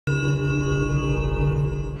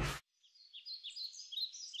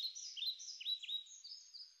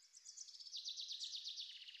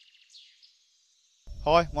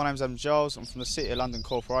Hi, my name's Adam Giles. I'm from the City of London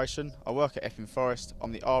Corporation. I work at Epping Forest.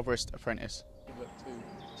 I'm the arborist apprentice.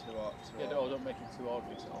 Don't make it too hard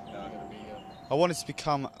for yourself. I wanted to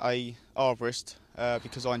become a arborist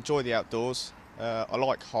because I enjoy the outdoors. I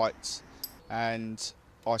like heights, and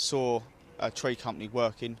I saw a tree company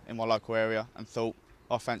working in my local area and thought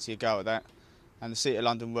I fancy a go at that. And the City of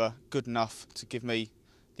London were good enough to give me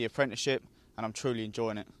the apprenticeship, and I'm truly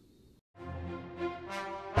enjoying it.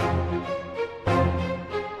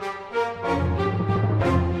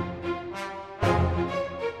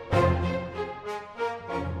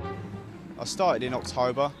 I started in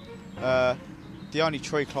October. The only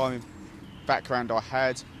tree climbing background I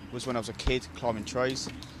had was when I was a kid, climbing trees.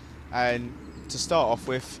 And to start off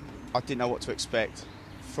with, I didn't know what to expect.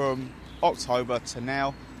 From October to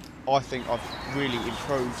now, I think I've really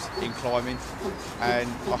improved in climbing, and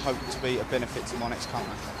I hope to be a benefit to my next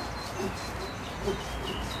company.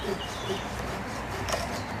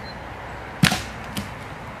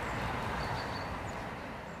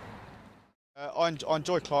 I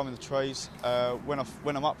enjoy climbing the trees. When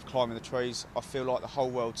I'm up climbing the trees, I feel like the whole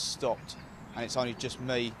world's stopped, and it's only just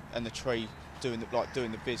me and the tree doing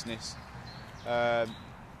the business.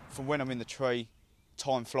 From when I'm in the tree,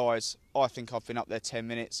 time flies. I think I've been up there 10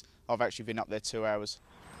 minutes. I've actually been up there 2 hours.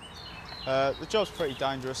 The job's pretty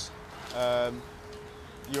dangerous.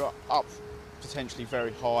 You're up potentially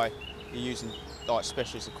very high. You're using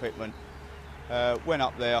specialist equipment. When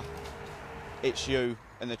up there, it's you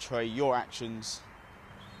and the tree. Your actions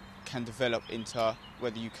can develop into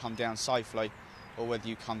whether you come down safely or whether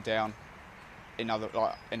you come down in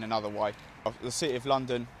another way. The City of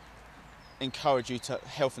London encourage you to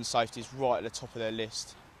health and safety is right at the top of their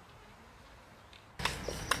list.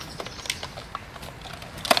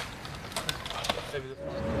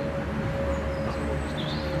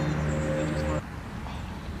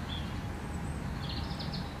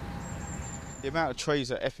 The amount of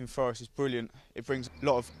trees at Epping Forest is brilliant. It brings a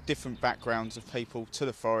lot of different backgrounds of people to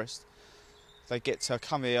the forest. They get to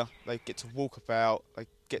come here, they get to walk about, they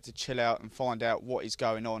get to chill out and find out what is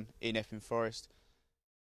going on in Epping Forest.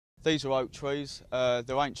 These are oak trees. They're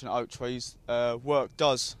ancient oak trees. Work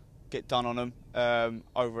does get done on them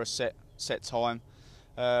over a set time.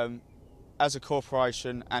 As a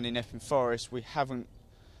corporation and in Epping Forest, we haven't,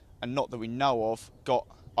 and not that we know of, got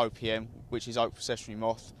OPM, which is oak processionary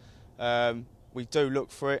moth. We do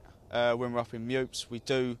look for it when we're up in mutes. We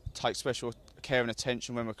do take special care and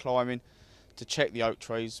attention when we're climbing to check the oak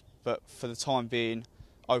trees, but for the time being,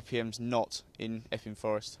 OPM's not in Epping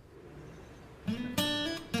Forest.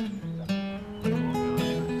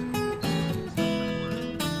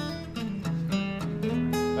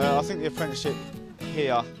 I think the apprenticeship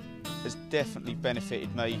here has definitely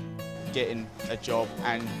benefited me getting a job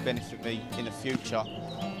and benefit me in the future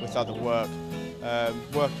with other work.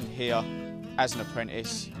 Working here as an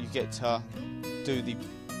apprentice, you get to do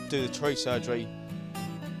the tree surgery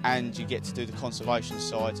and you get to do the conservation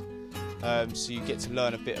side, so you get to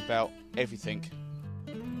learn a bit about everything.